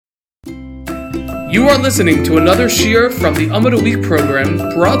You are listening to another Shiur from the Amud a Week program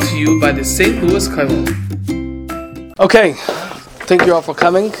brought to you by the St. Louis Hillel. Okay, thank you all for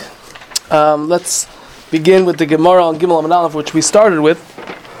coming. Let's begin with the Gemara on Gimel Amud Aleph, which we started with.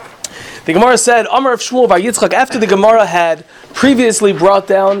 The Gemara said, Amar of Shmuel by Yitzchak, after the Gemara had previously brought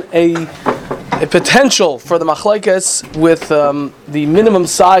down a potential for the machlekes with the minimum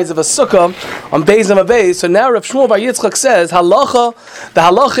size of a sukkah on Beis and Beis. So now Rav Shmuel by Yitzchak says, the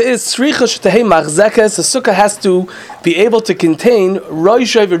halacha is tzricha shetehei machzekes. The sukkah has to be able to contain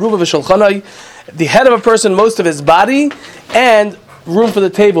roishay v'ruba v'shulchanai, the head of a person, most of his body, and room for the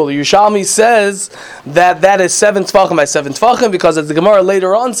table. The Yerushalmi says that is 7 tefachim by 7 tefachim, because as the Gemara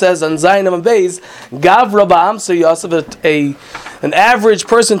later on says on Zayin and Beis, Gav Rabam, so Yosef, an average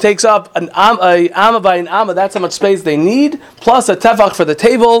person takes up an amma by an amma, that's how much space they need, plus a tefach for the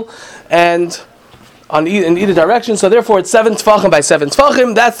table, and in either direction. So therefore it's 7 tefachim by 7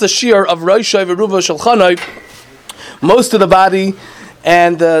 tefachim. That's the shiur of roishay v'ruba shulchanai, most of the body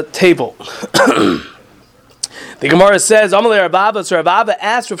and the table. The Gemara says, Amalei Rabba, so Rabbi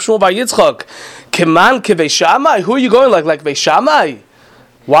asked Rav Shmuel bar Yitzchak, Keman ke Beis Shamai? Who are you going like Beis Shamai?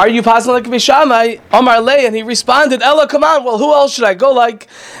 Why are you passing like Beis Shamai? Amar Lei, and he responded, Ella, come on, well, who else should I go like?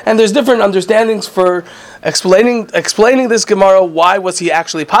 And there's different understandings for explaining this Gemara. Why was he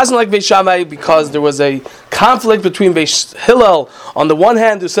actually passing like Beis Shamai? Because there was a conflict between Beis Hillel, on the one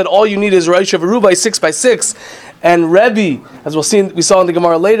hand, who said all you need is Rosh Harubai 6 by 6, and Rabbi, as we saw in the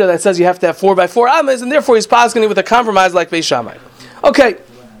Gemara later, that says you have to have 4 by 4 amas, and therefore he's paskening with a compromise like Beis Shamai. Okay,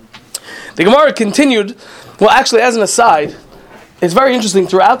 the Gemara continued. Well, actually, as an aside, it's very interesting.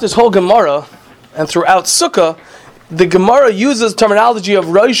 Throughout this whole Gemara and throughout Sukkah, the Gemara uses terminology of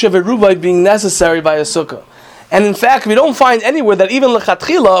Rosh Harubai being necessary by a Sukkah. And in fact, we don't find anywhere that even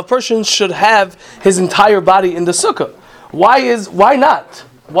lechatchila a person should have his entire body in the Sukkah. Why not?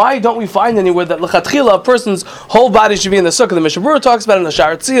 Why don't we find anywhere that lechatchila a person's whole body should be in the Sukkah? The Mishabura talks about it in the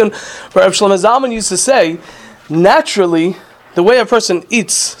Sha'ar Tzion, where Rav Shlomo Zalman used to say, naturally, the way a person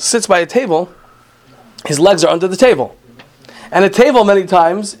sits by a table, his legs are under the table. And a table many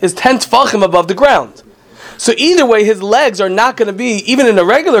times is 10 tefachim above the ground. So either way, his legs are not going to be, even in a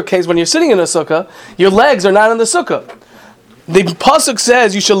regular case when you're sitting in a sukkah, your legs are not in the sukkah. The pasuk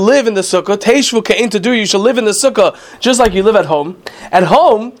says you should live in the sukkah, teishvu ke'in tadur, you should live in the sukkah just like you live at home. At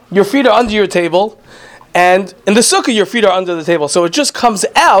home, your feet are under your table, and in the sukkah, your feet are under the table. So it just comes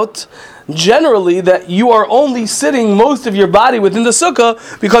out generally that you are only sitting most of your body within the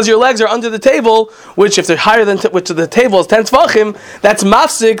sukkah because your legs are under the table, which if they're higher than which the table is 10 tefachim, that's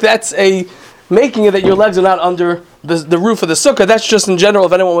mafsik, that's a making it that your legs are not under the roof of the sukkah. That's just in general,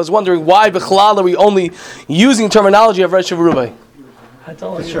 if anyone was wondering why b'chalal are we only using terminology of Rosh Harubai.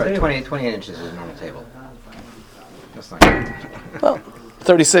 Sure, 28 inches is a normal table. That's not good. Well,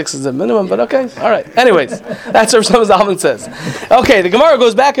 36 is the minimum, but okay. All right. Anyways, that's what Shlomo Zalman says. Okay, the Gemara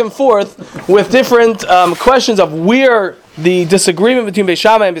goes back and forth with different questions of where the disagreement between Beis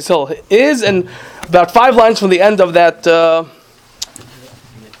Shammai and Beis Hillel is, and about 5 lines from the end of that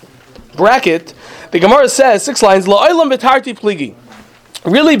bracket, the Gemara says, 6 lines, La'olam betarti pligi.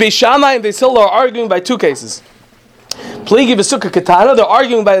 Really, Beis Shammai and Beis Hillel are arguing by 2 cases. Pligi v'sukkah katana, they're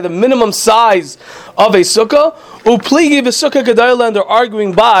arguing by the minimum size of a sukkah. Upligi v'sukkah kadayla, and they're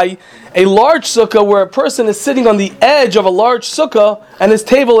arguing by a large sukkah where a person is sitting on the edge of a large sukkah and his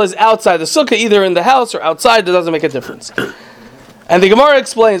table is outside the sukkah, either in the house or outside. It doesn't make a difference. And the Gemara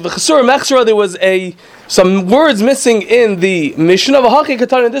explains, v'chasur mechsura, there was some words missing in the Mishnah.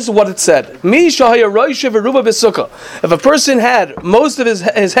 And this is what it said: if a person had most of his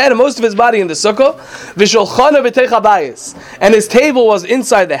head and most of his body in the sukkah, and his table was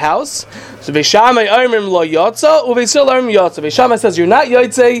inside the house, so Beis Shammai says you're not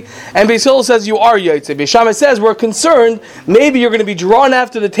yotze, and Beis Hillel says you are yotze. Beis Shammai says we're concerned maybe you're going to be drawn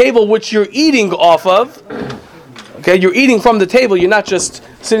after the table which you're eating off of. Okay, you're eating from the table. You're not just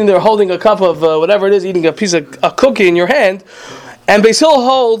sitting there holding a cup of whatever it is, eating a piece of a cookie in your hand. And Beis Hillel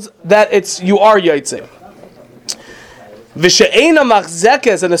holds that you are yotze. V'she'ena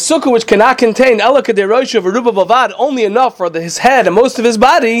machzekes, and a sukkah which cannot contain ela kadei rosh v'ruba bavad, only enough for his head and most of his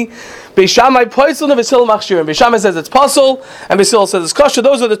body. Beis Shammai poisel and Beis Hillel machshir. And Beis Shammai says it's pasul, and Beis Hillel says it's kosher.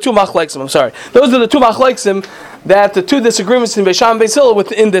 Those are the 2 machleksim. Those are the 2 machleksim, that the 2 disagreements in Beis Shammai and Beis Hillel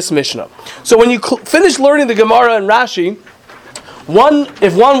within this Mishnah. So when you finish learning the Gemara and Rashi,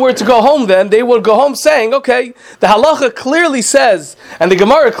 if one were to go home, then they would go home saying, okay, the halacha clearly says, and the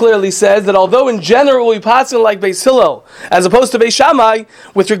Gemara clearly says, that although in general we pass like Beis Hillel, as opposed to Beis Shammai,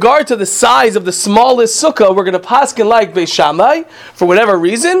 with regard to the size of the smallest sukkah, we're going to pasken like Beis Shammai, for whatever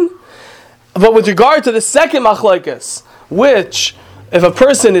reason. But with regard to the second machlokes, which if a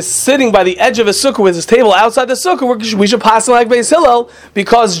person is sitting by the edge of a sukkah with his table outside the sukkah, we should pass like Beis Hillel,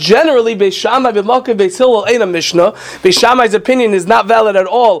 because generally Beis Shamai b'malkei Beis Hillel ain't a Mishnah. Beis Shamai's opinion is not valid at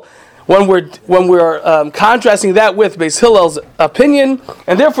all when we're contrasting that with Beis Hillel's opinion,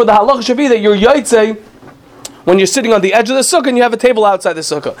 and therefore the halacha should be that you're yaitze when you're sitting on the edge of the sukkah and you have a table outside the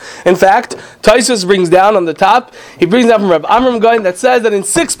sukkah. In fact, Taisus brings down on the top, he brings down from Rabbi Amram Gaon that says that in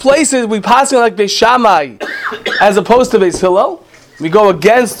 6 places we pass like Beis Shamai as opposed to Beis Hillel. We go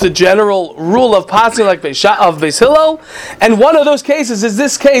against the general rule of passing like Beis Hillel, and one of those cases is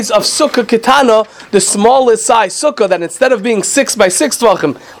this case of Sukkah Ketana, the smallest size Sukkah, that instead of being 6 by 6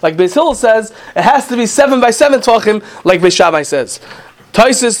 tvachim, like Beis Hillel says, it has to be 7 by 7 tvachim, like Beis Shammai says.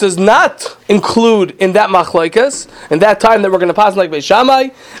 Taisus does not include in that machlokes, in that time that we're going to pass like Beis Shammai,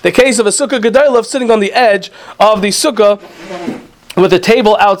 the case of a Sukkah Gedolah sitting on the edge of the Sukkah with a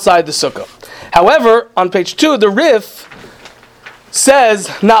table outside the Sukkah. However, on page 2, the Rif says,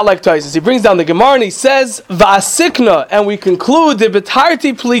 not like Taisus. He brings down the Gemara and he says, Va'asikna, and we conclude the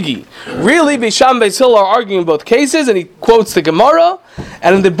Betarti Pligi. Really, Beis Shammai and Beis Hillel are arguing in both cases, and he quotes the Gemara,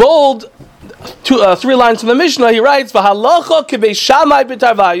 and in the bold 3 lines from the Mishnah, he writes, V'halacha keBeis Shammai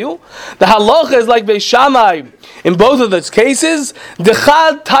b'tarvayu. The halacha is like Beis Shammai in both of those cases,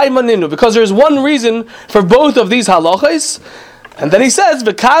 Dechad taimaninu, because there's one reason for both of these halachas. And then he says,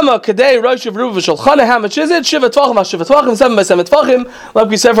 "V'kama kadei rosh of ruv v'sholchana." How much is it? Shiva tvachim, 7 by 7 tvachim, like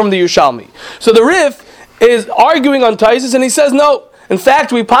we said from the Yerushalmi. So the Rif is arguing on Taisus, and he says, no. In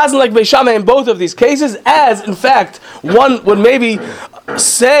fact, we pass like Beis Shammai in both of these cases, as in fact one would maybe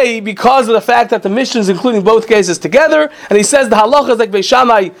say because of the fact that the Mishnah is including both cases together, and he says the halacha is like Beis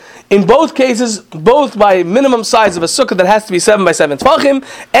Shammai in both cases, both by minimum size of a sukkah that has to be 7 by 7 tvachim,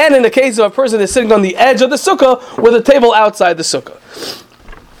 and in the case of a person that's sitting on the edge of the sukkah with a table outside the sukkah.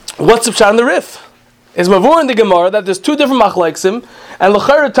 What's the pshat in the Rif? Is mavur in the Gemara that there's 2 different machleksim, and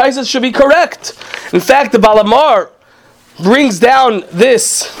l'chayra Taisus should be correct. In fact, the Balamar brings down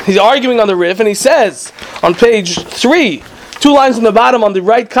this, he's arguing on the Rif, and he says on page 3, 2 lines from the bottom on the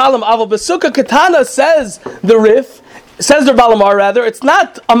right column, Aval Besukkah Katana, says the Rif, says the Balamar rather, it's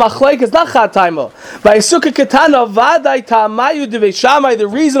not a machlek, it's not chat taima. By Sukkah Katana, Vadai Ta'amayu de Beis Shammai, the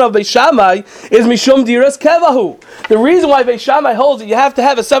reason of Beis Shammai is Mishum Diras Kevahu. The reason why Beis Shammai holds that you have to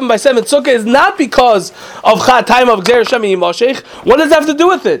have a 7 by 7 sukkah is not because of chat taima of Gzer Shemi Yimoshech. What does that have to do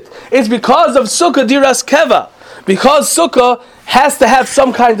with it? It's because of Sukkah Diras Keva. Because Sukkah has to have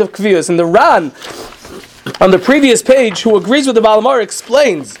some kind of kviyas. And the Ran, on the previous page, who agrees with the Balamar,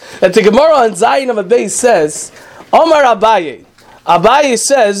 explains that the Gemara on Zayin of a Beis says, Omar Abaye. Abaye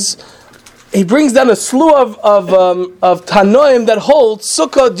says, he brings down a slew of Tanoim that hold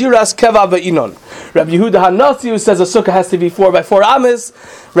Sukkah Diras Keva Be'inon. Rabbi Yehuda Hanasi, who says a sukkah has to be 4 by 4 amas.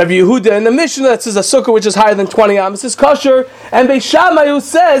 Rabbi Yehuda in the Mishnah that says a sukkah which is higher than 20 amas is kosher. And Beis Shammai, who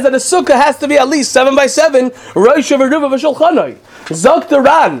says that a sukkah has to be at least 7 by 7. Rosh v'ruva v'shulchanoi. Zok the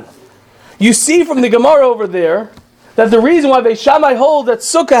Ran. You see from the Gemara over there that the reason why Beis Shammai hold that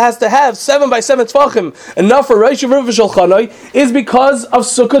sukkah has to have 7 by 7 tvachim, enough for Rosh v'ruva v'shulchanoi, is because of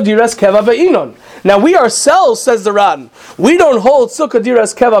Sukkah Diras Keva Be'inon. Now we ourselves, says the Ran, we don't hold Sukkah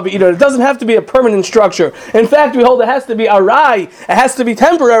Diras Keva Be'inon. It doesn't have to be a permanent structure. In fact, we hold it has to be arai, it has to be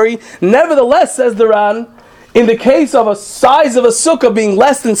temporary. Nevertheless, says the Ran, in the case of a size of a sukkah being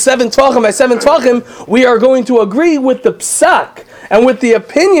less than 7 tvachim by 7 tvachim, we are going to agree with the psak and with the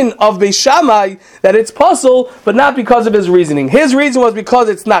opinion of Beis Shammai that it's puzzle, but not because of his reasoning. His reason was because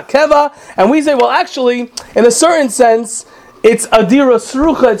it's not keva, and we say, well, actually, in a certain sense, it's a dira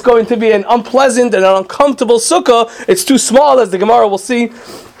srucha, it's going to be an unpleasant and an uncomfortable sukkah. It's too small, as the Gemara will see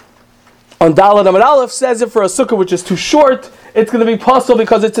on Daled Amud Aleph, says it for a sukkah which is too short, it's going to be possible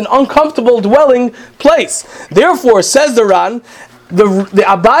because it's an uncomfortable dwelling place. Therefore, says the Ran, the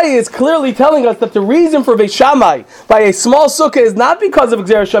Abaye is clearly telling us that the reason for Beis Shammai by a small sukkah is not because of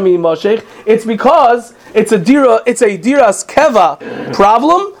Gzer Shemi Yimoshech, it's because it's a diras keva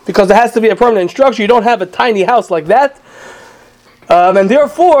problem, because it has to be a permanent structure. You don't have a tiny house like that. And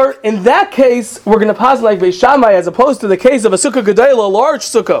therefore, in that case, we're going to pass like Beis Shammai, as opposed to the case of a sukkah gedolah, a large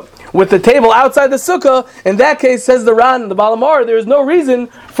sukkah, with the table outside the sukkah. In that case, says the Ran and the Balamar, there is no reason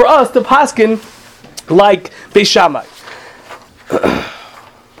for us to pasken like Beis Shammai.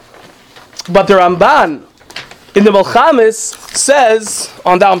 But the Ramban in the Melchamis says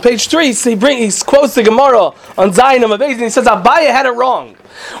on page 3, he quotes the Gemara on Zayin of Beis, and he says Abaye had it wrong.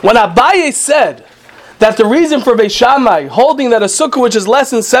 When Abaye said that the reason for Beis Shammai holding that a sukkah which is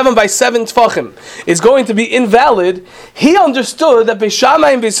less than 7 by 7 tfachim is going to be invalid, he understood that Beis Shammai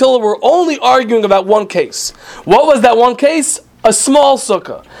and Beis Hillel were only arguing about one case. What was that one case? a small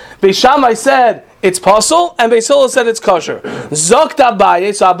sukkah. Beis Shamai said it's pasul, and Beis Hillel said it's kosher. Zokt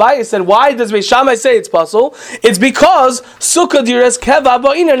Abaye, so Abaye said, why does Beis Shamai say it's pasul? It's because sukkah dires keva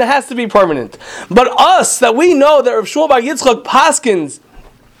ba'in, and it has to be permanent. But us, that we know that Rav Shmuel bar Yitzchak paskins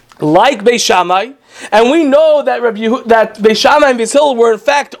like Beis Shamai, and we know that that Beis Shamai and Beis Hillel were in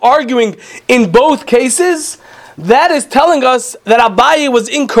fact arguing in both cases. That is telling us that Abaye was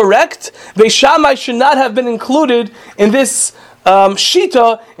incorrect. Beis Shamai should not have been included in this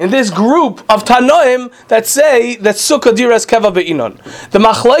shita, in this group of Tanoim that say that Sukkah Diras Keva Be'inon. The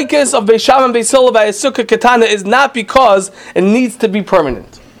machlokes of Beis Shamai and Beis Hillel by a Sukkah Ketana is not because it needs to be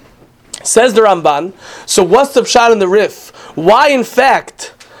permanent. Says the Ramban, so what's the pshat in the Rif? Why in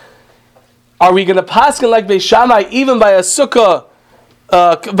fact are we going to pasken like Beis Shamai even by a Sukkah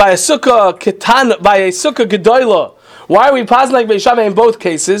Ketana, by a Sukkah Gedoyla? Why are we pasken like Beis Shamai in both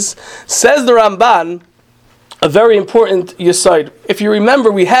cases? Says the Ramban, a very important yesod. If you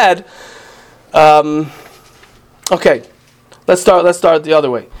remember, we had. Okay, let's start the other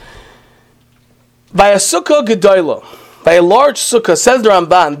way. By a sukkah gedoyla, by a large sukkah, says the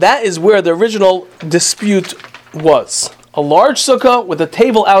Ramban, that is where the original dispute was. A large sukkah with a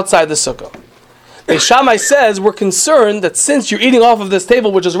table outside the sukkah. Beis Shamai says we're concerned that since you're eating off of this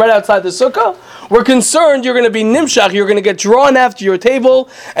table, which is right outside the sukkah, we're concerned you're going to be nimshach, you're going to get drawn after your table,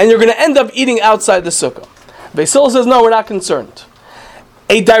 and you're going to end up eating outside the sukkah. Beis Hillel says, no, we're not concerned.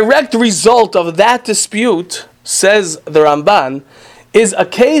 A direct result of that dispute, says the Ramban, is a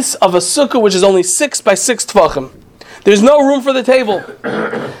case of a sukkah which is only 6 by 6 tvachim. There's no room for the table.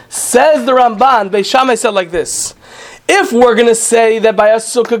 Says the Ramban, Beis Shamai said like this, if we're going to say that by a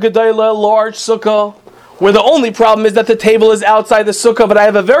sukkah gedayla, a large sukkah, where the only problem is that the table is outside the sukkah, but I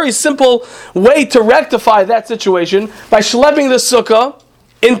have a very simple way to rectify that situation by schlepping the sukkah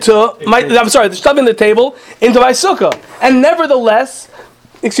shoving the table into my sukkah. And nevertheless,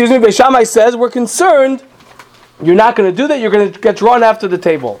 Beis Shamai says, we're concerned, you're not going to do that, you're going to get drawn after the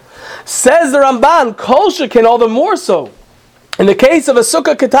table. Says the Ramban, kol shekin, all the more so. In the case of a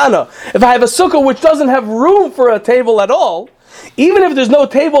sukkah ketana, if I have a sukkah which doesn't have room for a table at all, even if there's no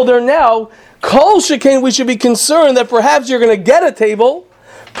table there now, kol shekin, we should be concerned that perhaps you're going to get a table,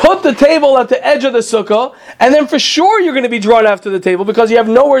 put the table at the edge of the sukkah, and then for sure you're going to be drawn after the table because you have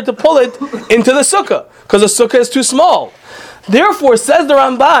nowhere to pull it into the sukkah, because the sukkah is too small. Therefore, says the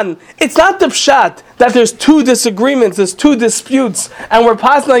Ramban, it's not the pshat that there's two disagreements, there's two disputes, and we're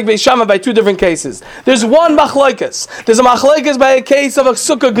passing like Beis Shamai by two different cases. There's one machlokes. There's a machlokes by a case of a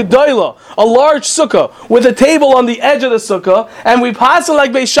sukkah gedoyla, a large sukkah, with a table on the edge of the sukkah, and we passing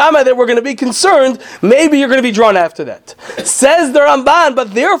like Beis Shamai that we're going to be concerned, maybe you're going to be drawn after that. Says the Ramban,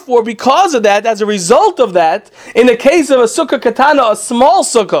 but therefore, because of that, as a result of that, in the case of a sukkah katana, a small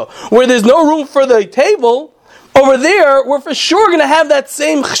sukkah, where there's no room for the table, over there, we're for sure going to have that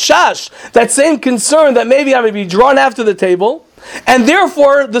same chashash, that same concern that maybe I'm going to be drawn after the table, and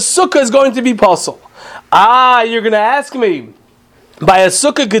therefore the sukkah is going to be pasul. You're going to ask me, by a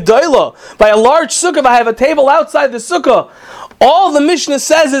sukkah gedoyla, by a large sukkah, if I have a table outside the sukkah, all the Mishnah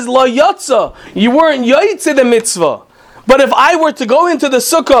says is la yotza, you weren't yoytze the mitzvah. But if I were to go into the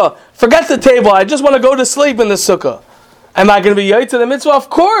sukkah, forget the table, I just want to go to sleep in the sukkah, am I going to be yoytze the mitzvah? Of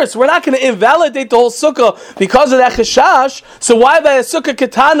course, we're not going to invalidate the whole sukkah because of that chashash. So why by a sukkah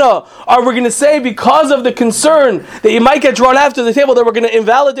ketana are we going to say because of the concern that you might get drawn after the table that we're going to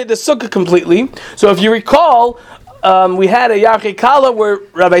invalidate the sukkah completely? So if you recall, we had a Yarchei Kala where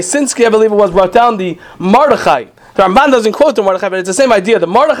Rabbi Sinsky, I believe it was, brought down the Mordechai. The Ramban doesn't quote the Mordechai, but it's the same idea. The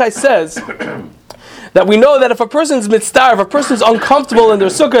Mordechai says that we know that if a person's mitzvah, if a person's uncomfortable in their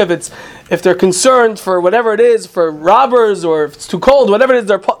sukkah, if they're concerned for whatever it is, for robbers, or if it's too cold, whatever it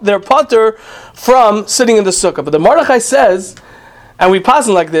is, they're potter from sitting in the sukkah. But the Mordechai says, and we pass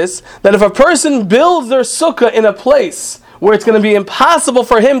it like this, that if a person builds their sukkah in a place where it's going to be impossible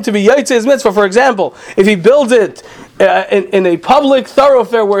for him to be yoytze his mitzvah, for example, if he builds it in a public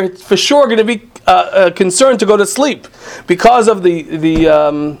thoroughfare where it's for sure going to be concerned to go to sleep because of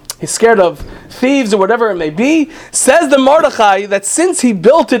he's scared of thieves or whatever it may be, says the Mordechai that since he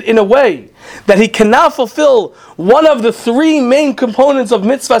built it in a way that he cannot fulfill one of the three main components of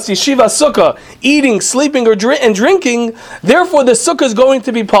mitzvahs yeshiva sukkah, eating, sleeping, and drinking, therefore the sukkah is going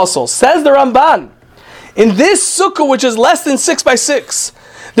to be pasul. Says the Ramban, in this sukkah which is less than 6 by 6,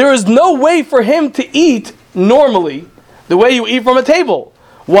 there is no way for him to eat normally the way you eat from a table.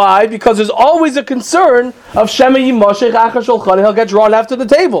 Why? Because there's always a concern of Shamai Yimashech Achar Shulchan, he'll get drawn after the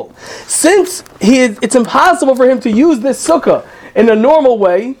table. Since it's impossible for him to use this sukkah in a normal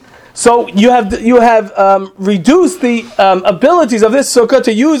way, so you have reduced the abilities of this sukkah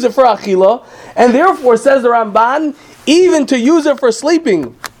to use it for achila, and therefore, says the Ramban, even to use it for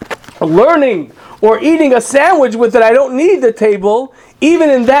sleeping, learning, or eating a sandwich with it, I don't need the table. Even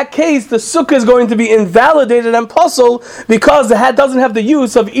in that case, the sukkah is going to be invalidated and puzzle because the hat doesn't have the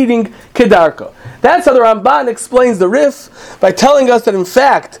use of eating kedarka. That's how the Ramban explains the Rif by telling us that in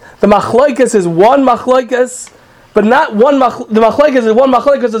fact the machlokes is one machlokes, but not one. The machlokes is one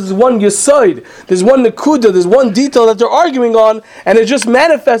machlokes. There's one yesod. There's one nekuda. There's one detail that they're arguing on, and it just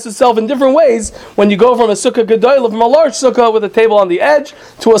manifests itself in different ways when you go from a sukkah gedolah, from a large sukkah with a table on the edge,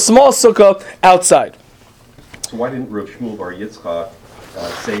 to a small sukkah outside. So why didn't Rav Shmuel Bar Yitzchak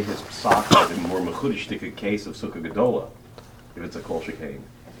say his psak is a more mechudishtik case of sukkah gedolah if it's a kol shekain?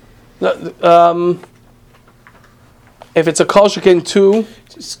 If it's a kol shekain too,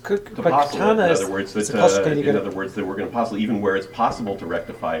 in other words, that we're going to possibly, even where it's possible to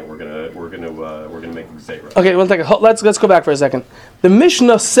rectify it, we're going to make a gzeira. Okay, one second. Let's go back for a second. The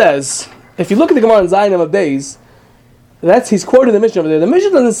Mishnah says, if you look at the Gemara in Zayin of Beis, he's quoting the Mishnah over there. The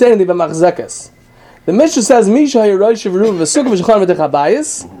Mishnah doesn't say anything about machzekas. The Mishnah says, "Misha hayirosh v'ruv v'sukkah v'shulchan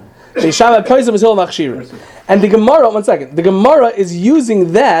v'techabayis v'shamai poizim v'shil machshir." And the Gemara, one second, the Gemara is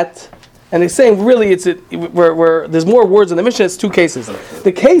using that, and it's saying really, where there's more words in the Mishnah. It's two cases.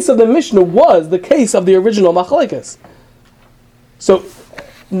 The case of the Mishnah was the case of the original machlokes. So,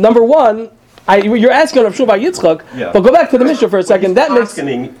 number one, you're asking Rav Shmuel Bar Yitzchak, but go back to the Mishnah for a second. That makes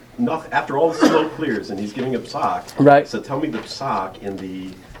after all the smoke clears, and he's giving a psak. Right. So tell me the psak in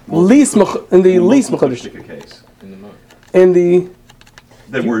the least mechadish case. In the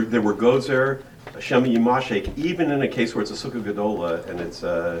there were gozer, Shamai Yimashek, even in a case where it's a sukkah gedola and it's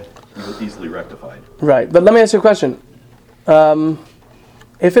easily rectified. Right, but let me ask you a question.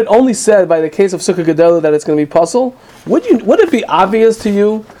 If it only said by the case of sukkah gedola that it's going to be puzzle, would it be obvious to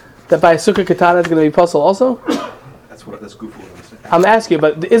you that by sukkah katana it's going to be puzzle also? That's goofy. I'm asking you,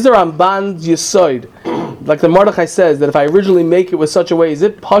 but is there Ramban's Yesod, like the Mordechai says, that if I originally make it with such a way, is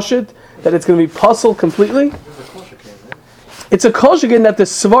it pashut that it's going to be puzzle completely? It's a kol shekain that the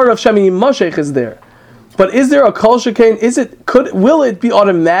svar of Shamai Yimashek is there. But is there a kol shekain? Will it be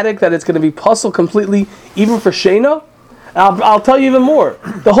automatic that it's going to be puzzle completely, even for Shena? I'll tell you even more.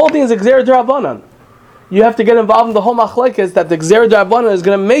 The whole thing is Gzera D'Rabbanan. You have to get involved in the whole machlekes that the Gzera D'Rabbanan is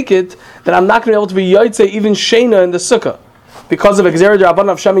going to make it that I'm not going to be able to be yotzei even Shena in the sukkah because of Gzera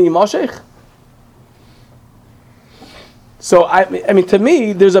D'Rabbanan of Shamai Yimashek. So I mean, to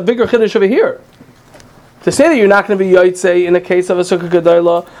me, there's a bigger chiddush over here. To say that you're not going to be yotzei in a case of a sukkah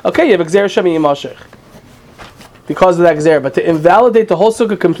gedolah, okay, you have Gzera Shamai Yimashek because of that Gzera, but to invalidate the whole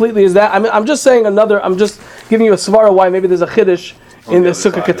sukkah completely is that? I mean, I'm just saying I'm just giving you a svara why maybe there's a chiddush in the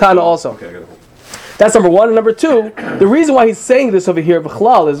sukkah katana also. Okay, that's number one. And number two, the reason why he's saying this over here,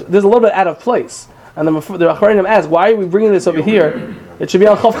 b'chlal, is there's a little bit out of place. And the Acharanim ask, why are we bringing this over here? It should be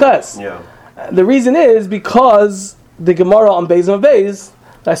on Chav Ches. Yeah. The reason is because the Gemara on Beis and Beis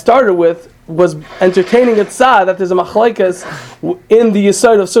that I started with was entertaining a tzad that there's a machlokes in the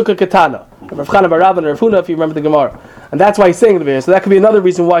yesod of sukkah katana. Rav Chana bar Rabba and Rav Huna, if you remember the Gemara. And that's why he's saying it over here. So that could be another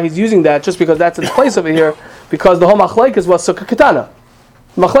reason why he's using that, just because that's its place over here, because the whole machlokes was sukkah katana.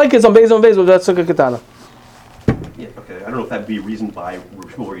 Machlokes on Beis and Beis was that sukkah katana. Yeah, okay. I don't know if that'd be reasoned by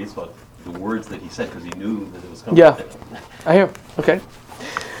Rav Shmuel Bar Yitzchak, the words that he said, because he knew that it was coming. Yeah, I hear.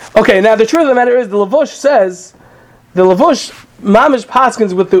 Okay, now the truth of the matter is, the Lavush says, the Lavush mamish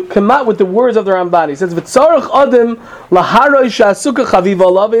paskins with the words of the Ramban. He says, "V'tzarich adam laharoi sha'sukkah chaviva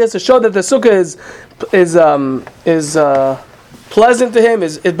alav." He has to show that the sukkah is pleasant to him,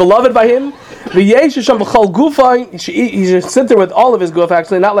 is beloved by him. V'yesh sham b'chol gufay. He should sit there with all of his guf,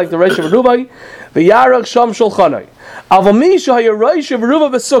 actually, not like the reish of Rubai. V'yarach sham shulchanai. Avami shahayir reish of Ruba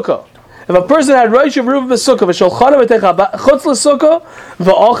b'sukkah. If a person had reish of Ruba b'sukkah v'shulchanai v'techa chutz l'sukkah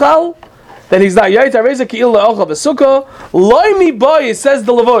v'ochal, then he's not yait areza ki'il le'ochal b'sukkah. Loi mi boy, says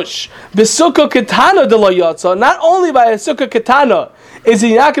the Lavush, b'sukkah ketana de lo yatsa. Not only by a sukkah ketana is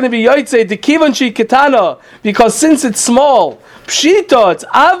he not going to be yotzei the kivan shi ketana, because since it's small, pshita, it's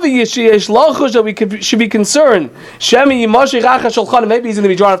obvious sheyesh lachush that we should be concerned. Shemi yimashich achas shulchan, maybe he's going to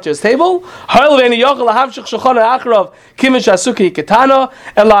be drawn up to his table. Harl ve'eni yochel lahavshich shulchan achrav kivan shasukkah ketana,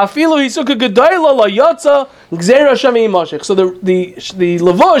 and la'afilu hisukah gedoyla lo yatsa gzera shemi yimashich. So the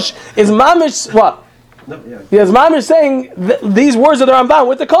Lavush is mamish what? Yes, Mamish saying these words of the Ramban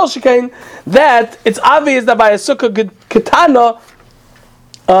with the kol shekain that it's obvious that by a sukkah ketana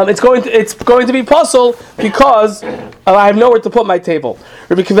it's going to be puzzle because I have nowhere to put my table.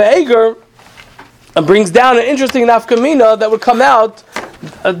 Rabbi Kiva Eger brings down an interesting nafkamina that would come out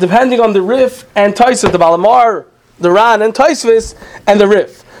depending on the Rif and Taisvis, the Balamar, the Ran and Taisvis and the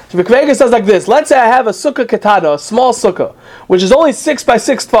Rif. Rabbi Kiva Eger says like this: let's say I have a sukkah ketana, a small sukkah, which is only 6 by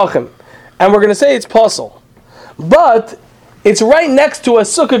 6 tefachim, and we're going to say it's puzzle. but it's right next to a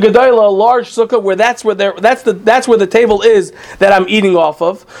sukkah gedola, a large sukkah, where that's where the table is that I'm eating off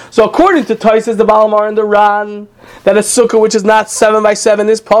of. So according to Taisus, the Balamar and the Ran, that a sukkah which is not 7 by 7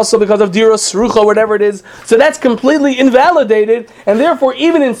 is possible because of dira srucha, whatever it is. So that's completely invalidated, and therefore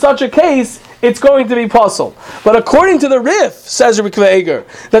even in such a case, it's going to be possible. But according to the Rif, says Rabbi Eger,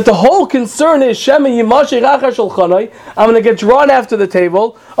 that the whole concern is Shema Yimashech Achar Shulchanai, I'm going to get drawn after the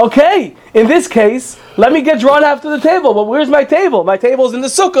table. Okay, in this case, let me get drawn after the table. But where's my table? My table is in the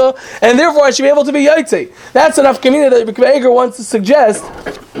sukkah, and therefore I should be able to be Yaitse. That's enough community that Rabbi Eger wants to suggest,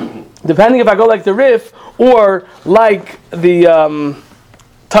 depending if I go like the Rif or like the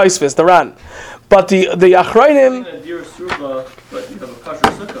Taisvis, the Ran. But the Achrayim... But you have a kosher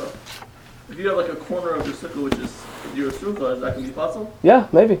sukkah. If you have like a corner of your sukkah which is your sukkah, is that going to be possible? Yeah,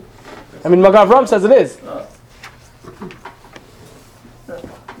 maybe. I mean, Magav Ram says it is.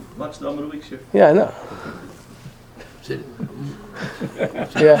 Watch the Amud Week shift. Yeah, I know.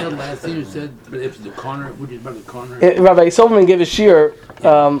 Yeah. Last thing you said, but if the corner, what is about the corner? Rabbi Silverman gave a shiur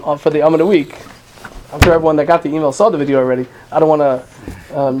for the Amud Week. I'm sure everyone that got the email saw the video already. I don't want to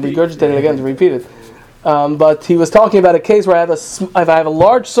regurgitate it again to repeat it. But he was talking about a case where I have a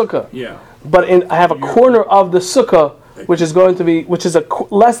large sukkah. Yeah. But I have a corner of the sukkah which is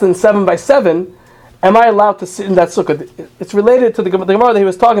less than 7 by 7. Am I allowed to sit in that sukkah? It's related to the Gemara that he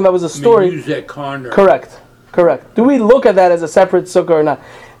was talking about. Was a story. Use that corner. Correct. Do we look at that as a separate sukkah or not?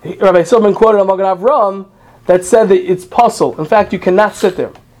 Rabbi Silverman quoted a Magen Avram that said that it's possible. In fact, you cannot sit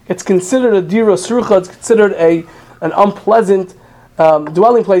there. It's considered a dira srucha. It's considered an unpleasant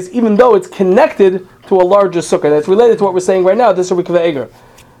dwelling place, even though it's connected to a larger sukkah. That's related to what we're saying right now. This is Rabbi Eger.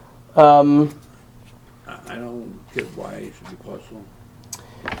 I don't get why it should be possible.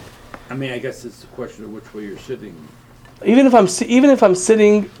 I mean, I guess it's the question of which way you're sitting. Even if I'm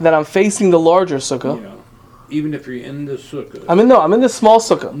sitting, that I'm facing the larger sukkah. Yeah. Even if you're in the sukkah. I'm in the small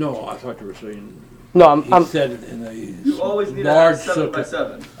sukkah. No, I thought you were saying. No, I'm said in a You always need large a 7 by sukkah.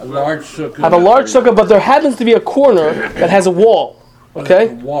 7. A large sukkah. I have a large sukkah, but there happens to be a corner that has a wall. Okay.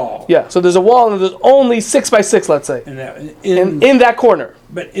 A wall. Yeah. So there's a wall, and there's only 6 by 6, let's say, in that corner.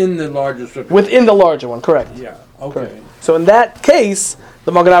 But in the larger sukkah. Within the larger one, correct. Yeah. Okay. Correct. So in that case,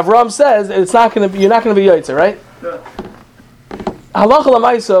 the Magen Avram says you're not going to be Yaitse, right? Yeah. Halacha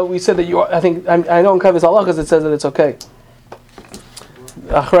l'maisa, we said that you are. I know in Kavis Halachas it says that it's okay.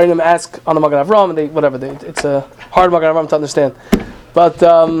 Achrayim ask on the Magen Avram, and it's a hard Magen Avram to understand. But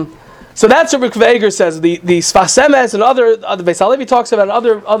so that's what Rabbi Eger says. The Sfas Emes and other Beis Halevi talks about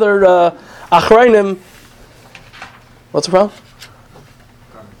other Achrayim. What's the problem?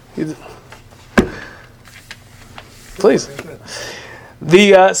 Please.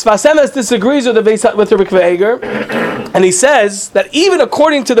 The Sfas Emes disagrees with Rabbi Eger, and he says that even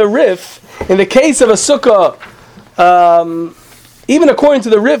according to the Rif, in the case of a sukkah, even according to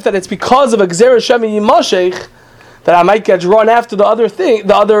the Rif, that it's because of a Gzera Shema Yimashech that I might get drawn after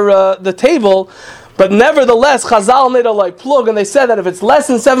the table. But nevertheless, Chazal made a like plug, and they said that if it's less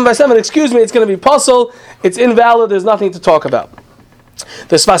than 7 by 7, it's going to be puzzle. It's invalid. There's nothing to talk about.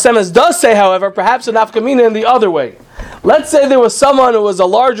 The Sfas Emes does say, however, perhaps an nafkamina in the other way. Let's say there was someone who was a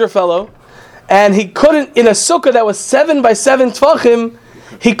larger fellow, and he couldn't, in a sukkah that was 7 by 7 tvachim,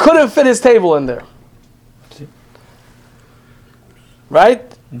 he couldn't fit his table in there. Right?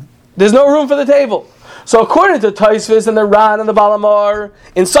 There's no room for the table. So according to Taisvis and the Ran and the Balamar,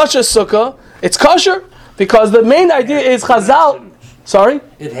 in such a sukkah, it's kosher, because the main idea is Chazal. Sorry?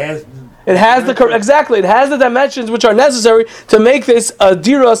 It has the dimensions which are necessary to make this a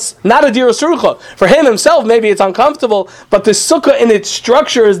diras, not a diras surucha. For him himself, maybe it's uncomfortable, but the sukkah in its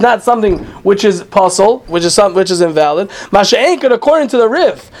structure is not something which is pasul, which is invalid. Masha'enkud, according to the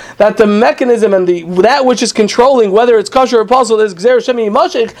Rif, that the mechanism and that which is controlling whether it's kosher or pasul is gzer shemi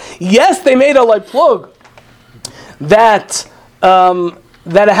mashech. Yes, they made a like plug that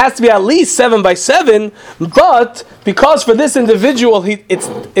it has to be at least 7 by 7, but because for this individual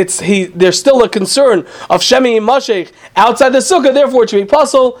there's still a concern of Shemi Mashech outside the sukkah, therefore it should be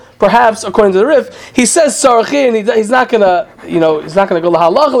puzzle. Perhaps according to the Rif, he says Sarachi, and he's not gonna go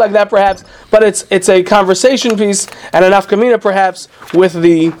lahalacha like that, perhaps, but it's a conversation piece and an afkamina perhaps with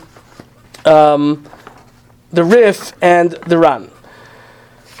the Rif and the Ran.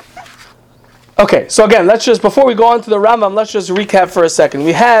 Okay, so again, before we go on to the Rambam, let's just recap for a second.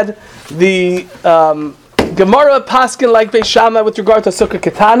 We had the Gemara pasken like Beis Shamai with regard to Sukkah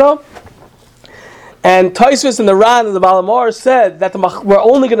Ketana, and Taisvis and the Ran and the Balamar said that we're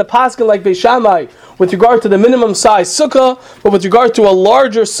only going to pasken like Beis Shamai with regard to the minimum size Sukkah, but with regard to a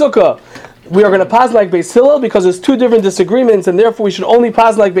larger Sukkah, we are going to pass like Beis Hillel because there's two different disagreements, and therefore we should only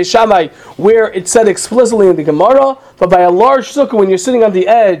pass like Beis Shamai, where it's said explicitly in the Gemara. But by a large sukkah, when you're sitting on the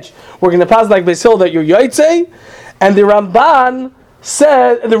edge, we're going to pass like Beis Hillel that you're Yaitse. And the Ramban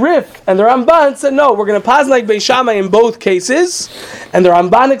said, the Rif and the Ramban said, no, we're going to pass like Beis Shammai in both cases. And the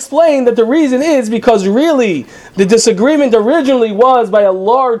Ramban explained that the reason is because really the disagreement originally was by a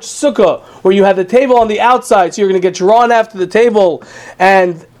large sukkah where you had the table on the outside, so you're going to get drawn after the table,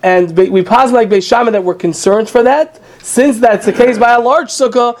 and we pass like Beis Shammai that we're concerned for that. Since that's the case by a large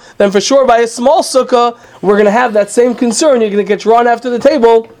sukkah, then for sure by a small sukkah we're going to have that same concern. You're going to get drawn after the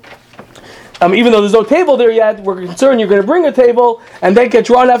table. Even though there's no table there yet, we're concerned you're going to bring a table and then get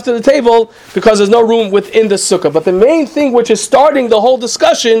drawn after the table because there's no room within the sukkah. But the main thing which is starting the whole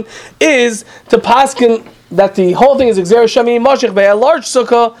discussion is to pasken that the whole thing is Gzeira Shamai Mashich by a large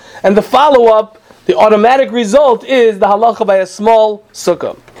sukkah, and the follow-up, the automatic result is the halacha by a small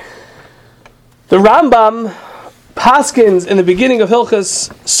sukkah. The Rambam paskins in the beginning of Hilchas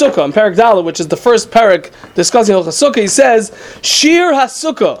Sukkah, in Perek Dalet, which is the first perek discussing Hilchas Sukkah, he says, Shiur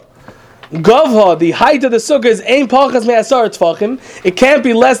HaSukkah, Gavha, the height of the sukkah is ein pachas me'asar tefachim. It can't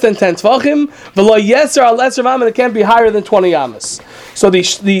be less than 10 tefachim. V'lo yeser al lesser am, and it can't be higher than 20 amas. So the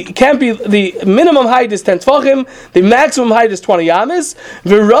minimum height is 10 tefachim. The maximum height is 20 amas.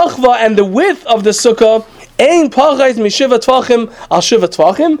 V'rochva, and the width of the sukkah ein pachas mishiva tefachim al shiva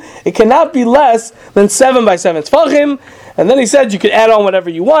tefachim. It cannot be less than 7 by 7 tefachim. And then he said you could add on whatever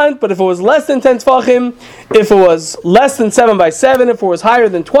you want, but if it was less than 10 tefachim, if it was less than 7 by 7, if it was higher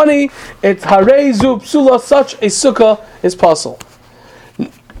than 20, it's harei zu psula, such a sukkah is pasul.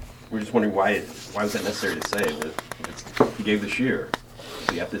 We're just wondering why was that necessary to say that he gave the shear?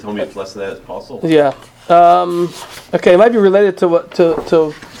 So you have to tell me if less than that is pasul? Yeah. Okay, it might be related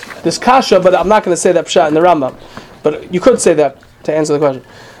to this kasha, but I'm not going to say that pshat in the Rambam. But you could say that to answer the question.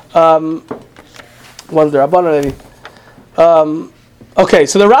 One's there. Okay,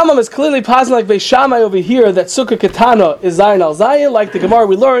 so the Rambam is clearly passing like Beis Shammai over here that Sukkah Ketana is Zayin al Zayin, like the Gemara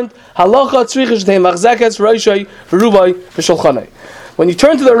we learned, Halacha tzricha shtei machzekes roishai v'rubai v'sholchanei. When you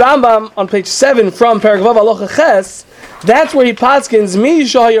turn to the Rambam on page 7 from Perek Vav Halacha Ches, that's where he paskins mi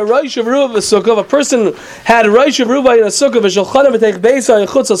shahaya roishav ruba v'sukkah. If a person had roishav ruba in a sukkah v'sholchanei v'teich beisa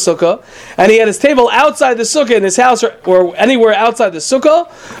yichutz sukkah, and he had his table outside the sukkah in his house or anywhere outside the sukkah,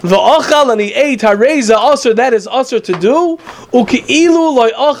 v'achal, and he ate hareza aser, that is aser to do, uki'ilu loy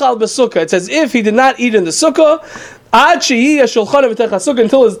achal b'sukkah. It's as if he did not eat in the sukkah ad sheyiyah sholchanei v'teich sukkah,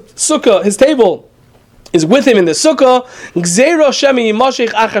 until his sukkah, his table, is with him in the sukkah. Gzeira Shamai Mashich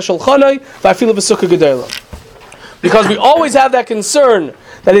acha sholchanei v'afilu b'sukkah gedola. Because we always have that concern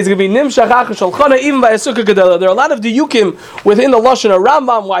that he's going to be nimshach acha sholchanei even by a sukkah gedola. There are a lot of diyukim within the lashon of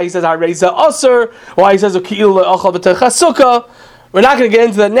Rambam why he says hareza aser, why he says uki'ilu achal b'teich sukkah. We're not going to get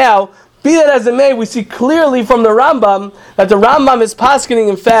into that now. Be that as it may, we see clearly from the Rambam that the Rambam is paskening,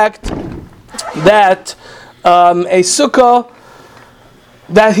 in fact, that a sukkah,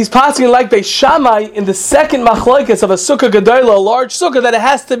 that he's paskening like Beis Shammai in the second machlokes of a sukkah gedola, a large sukkah, that it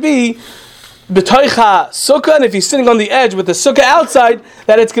has to be b'toicha sukkah, and if he's sitting on the edge with the sukkah outside,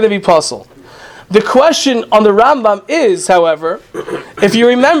 that it's going to be pasul. The question on the Rambam is, however, if you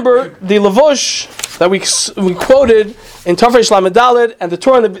remember the levush that we quoted in Tafresh Lamed Daled, and the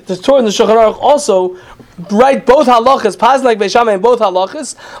Torah in the Shulchan Aruch also write both halachas, pas like Beis Shammai in both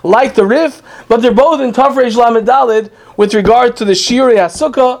halachas, like the Rif, but they're both in Tafresh Lamed Daled with regard to the Shiur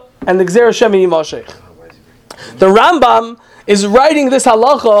HaSukkah and the Gzeira Shamai Mashich. The Rambam is writing this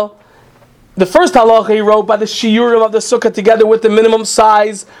halacha. The first halacha he wrote by the shiurim of the sukkah together with the minimum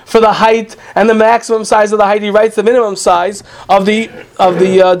size for the height and the maximum size of the height. He writes the minimum size of the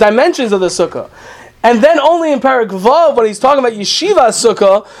dimensions of the sukkah. And then only in Perek Vav, when he's talking about Yeshiva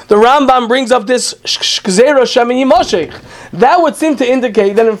Sukkah, the Rambam brings up this Gzeira Shamai Mashich. That would seem to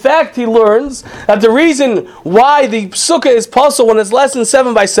indicate that in fact he learns that the reason why the Sukkah is pasul when it's less than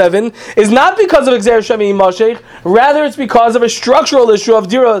 7 by 7 is not because of Gzeira Shamai Mashich, rather it's because of a structural issue of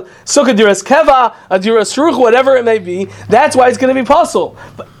Sukkah Diras Keva, a Diras Ruch, whatever it may be. That's why it's going to be pasul.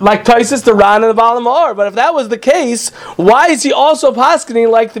 Like Taisus, the Ran, and the Baal Ma'or. But if that was the case, why is he also paskening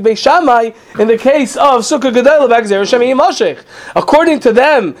like the Beis Shammai in the case of Sukkah Gedola by Gzeira Shamai Mashich? According to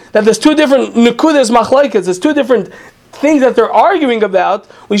them, that there's two different Nekudas Machlokes, there's two different things that they're arguing about,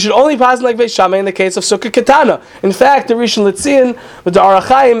 we should only pass like Beis Shammai in the case of Sukkah Ketana. In fact, the Rishon LeZion, with the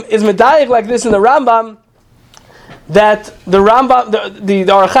Arachaim, is medayich like this in the Rambam, that the Rambam, the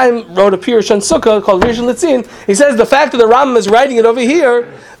Arachaim wrote a Pirush on Sukkah called Rishon LeZion. He says the fact that the Rambam is writing it over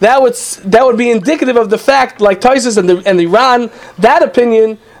here, that would be indicative of the fact, like Taisus and the Ran, that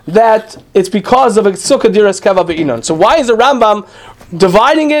opinion, that it's because of a Sukkah Diras Keva Be'inon. So why is the Rambam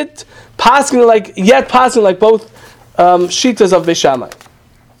dividing it, pasken like both shitas of Beis Shamai?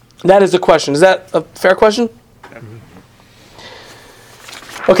 That is the question. Is that a fair question?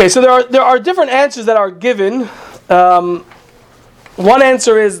 Okay, so there are different answers that are given. One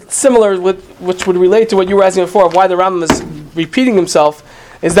answer is similar, which would relate to what you were asking before, of why the Rambam is repeating himself,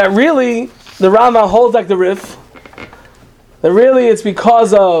 is that really the Rambam holds like the Rif, that really it's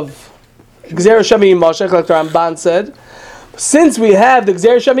because of Gzeir Shamai Mashech, like the Ramban said. Since we have the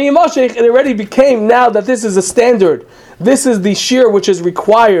Gzeir Shamai Mashech, it already became now that this is a standard. This is the shiur which is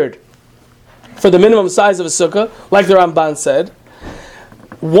required for the minimum size of a sukkah, like the Ramban said.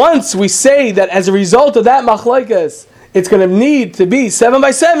 Once we say that as a result of that machlokes, it's going to need to be 7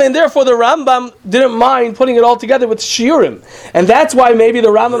 by 7, therefore the Rambam didn't mind putting it all together with shiurim. And that's why maybe the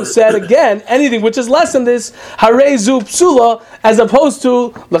Rambam said, again, anything which is less than this, harei zu psula, as opposed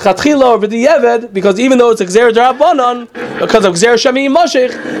to l'chatchila or b'diyeved, because even though it's a gzeir d'Rabbanan, because of gzeir shamei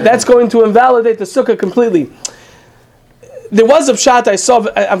mashech, that's going to invalidate the sukkah completely. There was a pshat I saw.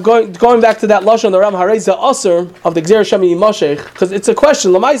 I'm going back to that lashon the Ram Hareza Aser of the Gzeir Shamai Mashech, because it's a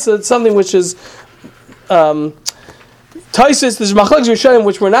question. Lamaisa, it's something which is Taisis. There's machlokes Rishonim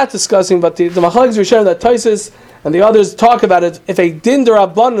which we're not discussing, but the machlokes Rishonim that Taisis and the others talk about it. If a din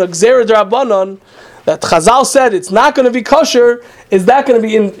d'Rabbanan, a Gzeir d'Rabbanan, that Chazal said it's not going to be kosher, is that going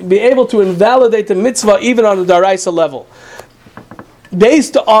to be able to invalidate the mitzvah even on the daraisa level? Because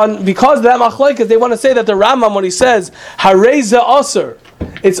of that machlokes, they want to say that the Rambam, when he says hareza aser,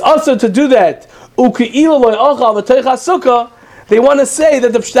 it's aser to do that. They want to say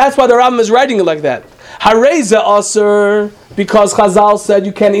that that's why the Rambam is writing it like that. Hareza aser, because Chazal said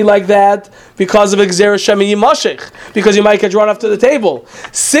you can't eat like that because of Gzeir Shamai Mashech, because you might get drawn off to the table.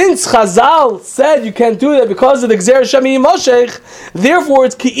 Since Chazal said you can't do that because of the Gzeir Shamai Mashech, therefore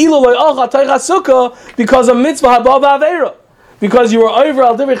it's ki'ilu lo'acha teicha sukkah because of mitzvah haba ba'aveira. Because you were over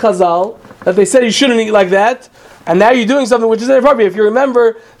al divrei Chazal, that they said you shouldn't eat like that, and now you're doing something which is inappropriate. If you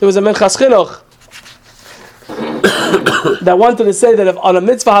remember, there was a Minchas Chinuch that wanted to say that if on a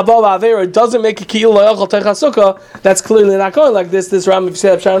mitzvah haba ba'aveira it doesn't make a ki'il lo'achal teicha sukkah, that's clearly not going like this. This Rambam, if you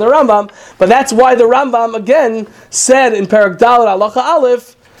say Pshat in the Rambam, but that's why the Rambam again said in Perek Dalet Halacha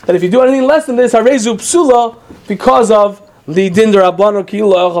Aleph that if you do anything less than this, harezu psula, because of the din d'Rabbanan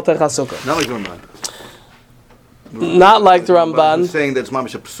ki'il lo'achal teicha sukkah. Not like the Ramban. Not like the Ramban. Saying that it's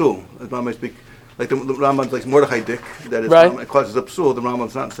mamish a psul. It's mamish like the Rambam's like Mordechai Dik, that it's right. It causes a psul. The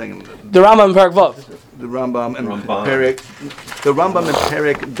Rambam's not saying the Rambam in Perek Vav. The Rambam and Perek. The Rambam and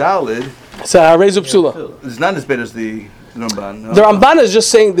Perek Dalid. So harezu psula. It's not as bad as the Ramban. No. The Ramban is just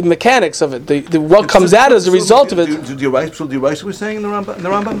saying the mechanics of it. The what comes out as a result of it. Do you rice we're saying in the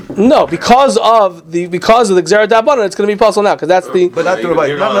Rambam? No, because of the Gzeir d'Rabbanan, it's going to be possible now because that's the. But not the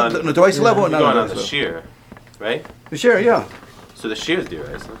rice. Not the rice level. You're going on the shiur, right? The shiur, yeah. So the shiur is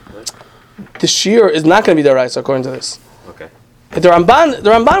deraisa, right? The shiur is not going to be deraisa according to this. Okay. The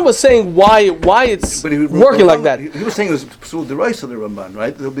Ramban was saying why it's working like that. He was saying it was psul deraisa the Ramban,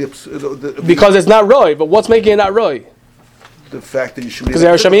 right? There'll be because it's not roy. But what's making it not roy? The fact that you should be. Because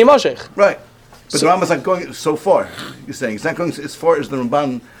they're Shamai Mashech. Right. But the Rambam's not going so far. You're saying it's not going as far as the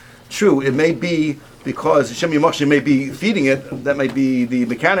Ramban. True, it may be because Shamai Mashech may be feeding it. That might be the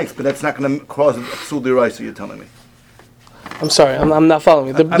mechanics, but that's not going to cause a psul deraisa. You're telling me. I'm sorry, I'm not following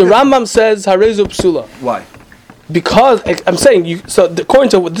you. The Rambam says harezu psula. Why? Because I'm saying you. So according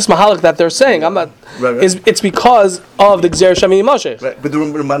to this mahalik that they're saying, I'm not. Right. It's because of the Gzeir Shamai Mashech. Right. But the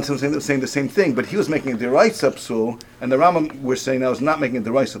Ramban is saying the same thing. But he was making a deraisa psul, and the Rambam we're saying now is not making a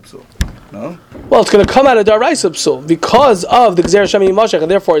deraisa psul. No. Well, it's going to come out of deraisa psul because of the Gzeir Shamai Mashech,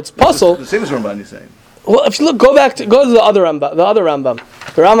 and therefore it's puzzle. The same as Ramban, you're saying. Well, if you look, go to the other Rambam.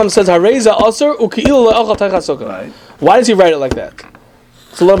 The Rambam says hareza aser uki'ilu lo'achal teicha sukkah. Right. Why does he write it like that?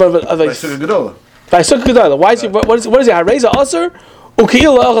 It's a little bit of a. By Sukkah Gedola. By Sukkah Gedola. Why is he? What is he? Hareza aser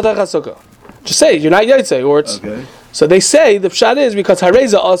uki'ilu lo'achal teicha sukkah. Just say it. You're not yaitse, or it's. Okay. So they say the pshat is because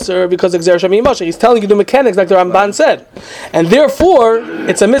hareza aser because of Gzeir Shamai Mashech. He's telling you the mechanics like the Ramban said, and therefore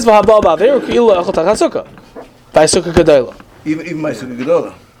it's a mitzvah haba ba'aveira uki'ilu lo'achal teicha sukkah. By Sukkah Gedola. Even by Sukkah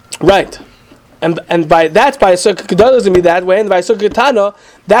Gedola. Right. And by that's by Sukkah Gedola is going to be that way, and by Sukkah Ketana,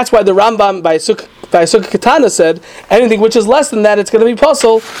 that's why the Rambam by Sukkah Ketana said anything which is less than that it's going to be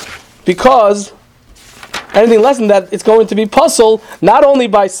puzzle, because anything less than that it's going to be puzzle not only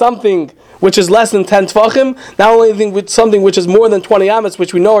by something which is less than 10 tefachim, not only with something which is more than 20 amas,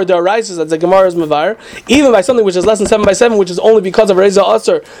 which we know are deraisas, as the Gemara is mavar, even by something which is less than 7 by 7, which is only because of Reza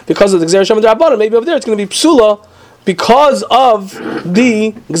Aser, because of the Gzeir Shamai d'Rabbanan, maybe over there it's going to be psula. Because of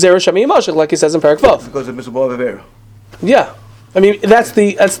the Gzeir Shamai Mashech, like he says in Perek Vav. Because of Mitzvah B'Avera. Yeah. I mean, that's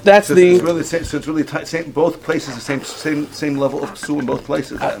the. So it's really same, so it's really same. Both places, the same level of psu in both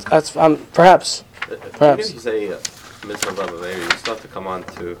places. That's perhaps. Even if you say mitzvah b'avayir, you still have to come on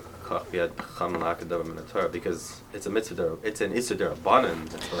to kafiyat cham l'akadav minator because it's a mitzvah. It's an issur derabanan.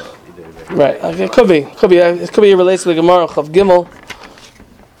 Right. Okay, it could be. It could be related to the Gemara Chav Gimel.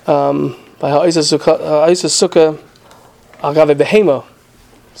 By ha'isa sukkah agave behema.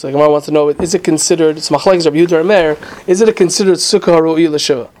 So the Gemara wants to know: is it considered? It's machlekes Rabbi Yehuda Meir. Is it considered sukkah haru'i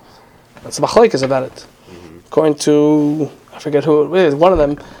l'shiva? That's machlekes about it. According to I forget who it is. One of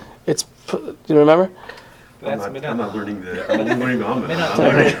them. It's. Do you remember? I'm not learning the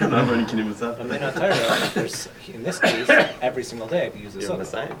Amud. I'm not learning Kinim Mitzvah. In this case, every single day I use the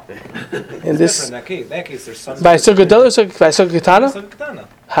sukkah. In this, in that case, there's some. By sukkah gadol or by sukkah katana? Sukkah katana.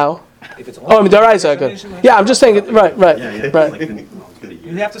 How? If it's I mean, daraisa, good. Yeah, I'm just saying it. Right.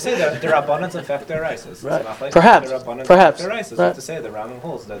 You have to say that the rabbanans affect their raisas. Right. Perhaps. You Right. have to say the Rambam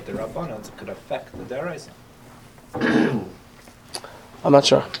holds that the rabbanans could affect the deraisa. I'm not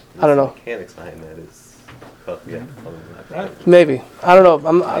sure. I don't know. Mechanics behind that is. Right. Maybe. I don't know.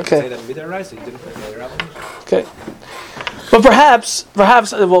 I'm okay. Say that with the raisa, you didn't put the rabbanans. Okay. But perhaps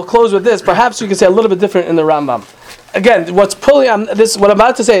we'll close with this. Perhaps you can say a little bit different in the Rambam. Again, what's pulling on this? What I'm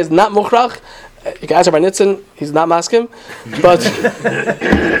about to say is not mukhrach. You can ask Rabbi Nitzin; he's not maskim.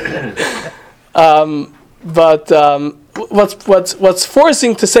 What's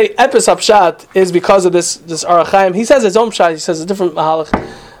forcing to say epis apshat is because of this Aruch Chaim. He says his own pshat. He says a different mahalach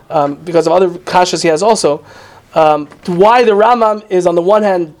because of other kashas he has also. Why the Rambam is on the one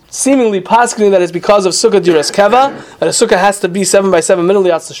hand seemingly paskening that is because of sukkah diras keva, that a sukkah has to be 7 by 7 minimally,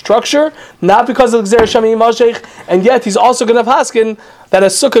 that's the structure, not because of Gzer Shamai Mashech, and yet he's also going to pasken that a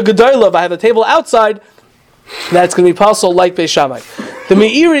sukkah gedola, if I have a table outside, that's going to be possible like Beis Shamai. The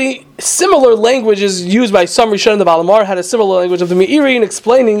Meiri, similar language is used by some Rishonim. The Balamar had a similar language of the Meiri in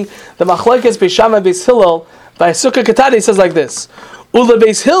explaining the machlekes Beis Shamai Beis Hillel by sukkah katana. He says like this. Ula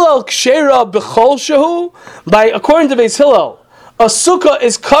Beis Hillel kshera b'chol shehu. By according to Beis Hillel, a sukkah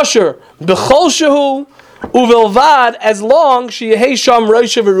is kosher b'chol shehu uvilvad as long sheyehei sham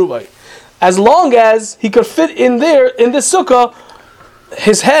roisha v'rubai, as long as he could fit in there in this sukkah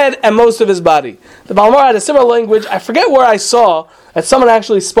his head and most of his body. The Balamar had a similar language. I forget where I saw that someone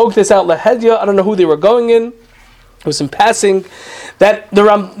actually spoke this out lahedya. I don't know who they were going in. It was in passing. That the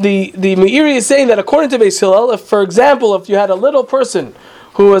Meiri is saying that according to Beis Hillel, if, for example, if you had a little person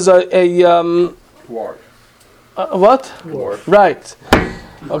who was a Dwarf. What? Dwarf. Right.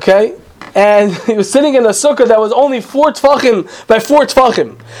 Okay. And he was sitting in a sukkah that was only 4 tfachim by 4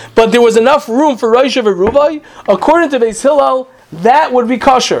 tfachim, but there was enough room for Roisha v'Rubai. According to Beis Hillel, that would be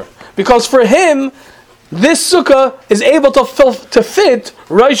kosher because for him, this sukkah is able to fit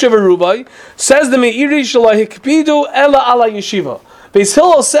Roisha v'Rubai. Says the Meiri Shalai Hikpidu Ela Ala Yeshiva. Beis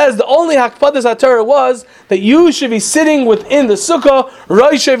Hillel says the only hakpadas HaTorah was that you should be sitting within the sukkah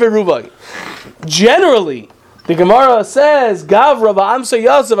Roisha v'Rubai. Generally, the Gemara says Gavra v'Amsa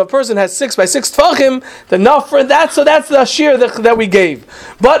Yosef, a person has 6 by 6 tfachim, enough for that. So that's the shiur that we gave.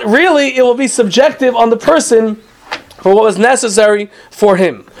 But really, it will be subjective on the person for what was necessary for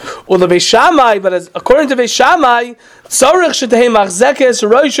him. Well, the Beis Shamai, but according to Beis Shamai, the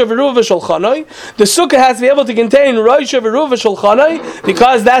sukkah has to be able to contain roisha v'ruv v'shulchanai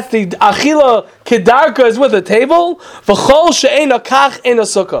because that's the achila kedarka is with the table. V'chol she'ena kach ena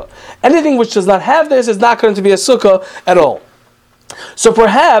sukkah. Anything which does not have this is not going to be a sukkah at all. So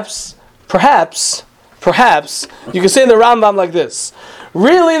perhaps, you can say in the Rambam like this.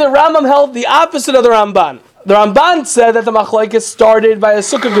 Really, the Rambam held the opposite of the Ramban. The Ramban said that the machlokes started by a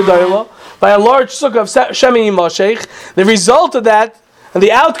sukkah gedola, by a large sukkah of Shamai Mashech. The result of that, and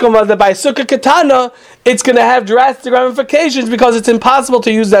the outcome was that by a sukkah katana, it's going to have drastic ramifications because it's impossible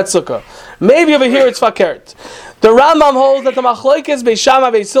to use that sukkah. Maybe over here it's fakert. The Rambam holds that the machlokes Beis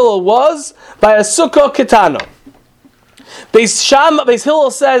Shammai Beis Hillel was by a sukkah katana. Beis Hillel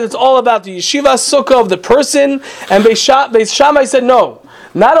says it's all about the yeshiva sukkah of the person, and Beis Shammai said no.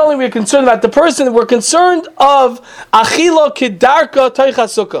 Not only are we concerned about the person, we're concerned of achila kedarka toicha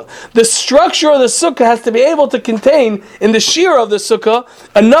sukkah. The structure of the sukkah has to be able to contain in the shiur of the sukkah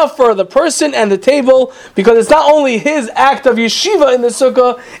enough for the person and the table, because it's not only his act of yeshiva in the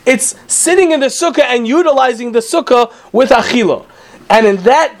sukkah, it's sitting in the sukkah and utilizing the sukkah with achila. And in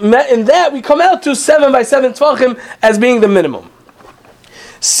that we come out to 7 by 7 tfachim as being the minimum.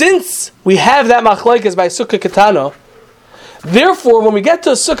 Since we have that machlokes by sukkah katana, therefore, when we get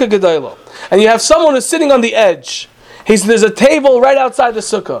to a sukkah gedola, and you have someone who's sitting on the edge, There's a table right outside the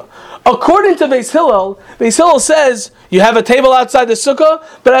sukkah. According to Beis Hillel says, you have a table outside the sukkah,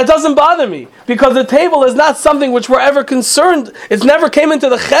 but that doesn't bother me, because the table is not something which we're ever concerned. It never came into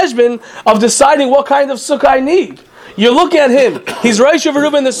the cheshbon of deciding what kind of sukkah I need. You're looking at him. He's Rosh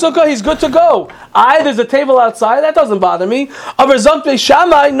Hashanah in the sukkah. He's good to go. There's a table outside. That doesn't bother me. Aber Zok Beis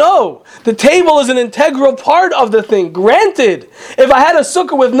Shammai, no. The table is an integral part of the thing. Granted, if I had a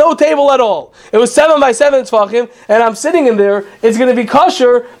sukkah with no table at all, it was 7 by 7 tefachim, and I'm sitting in there, it's going to be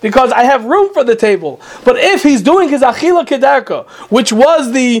kosher because I have room for the table. But if he's doing his achila kedarka, which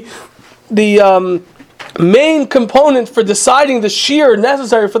was the main component for deciding the shiur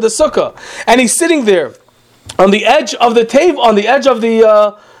necessary for the sukkah, and he's sitting there on the edge of the table, on the edge of the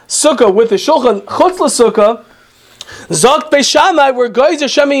sukkah with the shulchan chutz l'sukkah, Zok Beis Shammai, we're geizer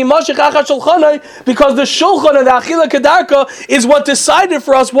Shamai Mashich Achar Shulchanai, because the shulchan and the achila kedarka is what decided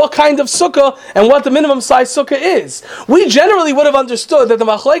for us what kind of sukkah and what the minimum size sukkah is. We generally would have understood that the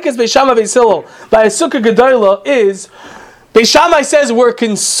machlokes Beis Shammai Beis Hillel by a sukkah gedola is, Beis Shammai says we're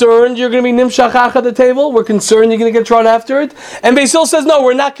concerned you're going to be nimshach achar the table, we're concerned you're going to get drawn after it, and Beis Hillel says no,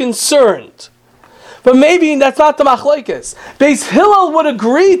 we're not concerned. But maybe that's not the machlokes. Beis Hillel would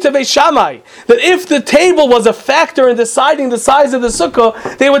agree to Beis Shammai that if the table was a factor in deciding the size of the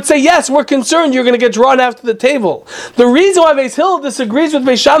sukkah, they would say, yes, we're concerned you're going to get drawn after the table. The reason why Beis Hillel disagrees with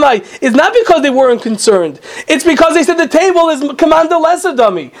Beis Shammai is not because they weren't concerned. It's because they said the table is commanda lesser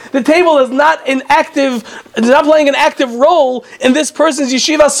dummy. The table is not not playing an active role in this person's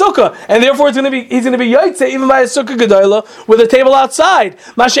yeshiva sukkah, and therefore he's going to be yaitze even by a sukkah gedola with a table outside.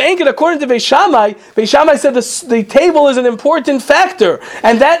 Masha'enkin, according to Beis Shammai said the table is an important factor,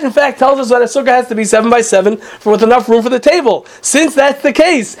 and that in fact tells us that a sukkah has to be 7 by 7 with enough room for the table. Since that's the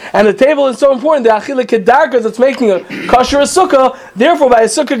case, and the table is so important, the achila kedarka that's making a kosher sukkah, therefore by a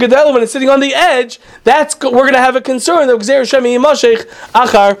sukkah gedola when it's sitting on the edge, we're going to have a concern that gzeir Shamai Mashich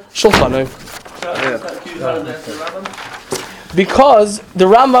Achar Shulchanai. Because the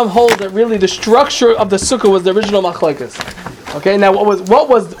Rambam holds that really the structure of the sukkah was the original machlokes. Okay, now what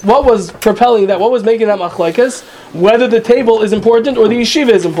was propelling that? What was making that machlokes? Whether the table is important or the yeshiva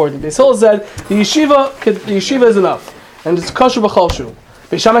is important. Beis Hillel said the yeshiva is enough, and it's kosher b'chol shu.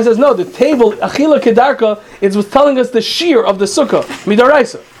 Beis Shammai says no. The table achila kedarka was telling us the shiur of the sukkah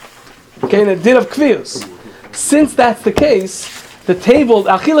midaraisa. Okay, in the din of kviyus. Since that's the case, the table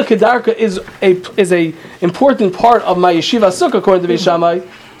achila kedarka is a important part of my yeshiva sukkah according to Beis Shammai.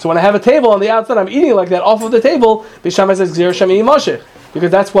 So when I have a table on the outside, I'm eating like that off of the table. Beis Shammai says gzeir Shamai Mashich,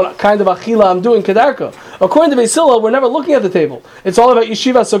 because that's what kind of achila I'm doing kedarka. According to Beis Hillel, we're never looking at the table. It's all about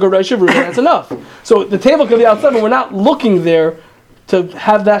yeshiva sukkah Rosh Hashanah. That's enough. So the table can be outside, but we're not looking there to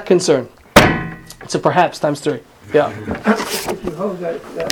have that concern. So perhaps times 3. Yeah. If you hold that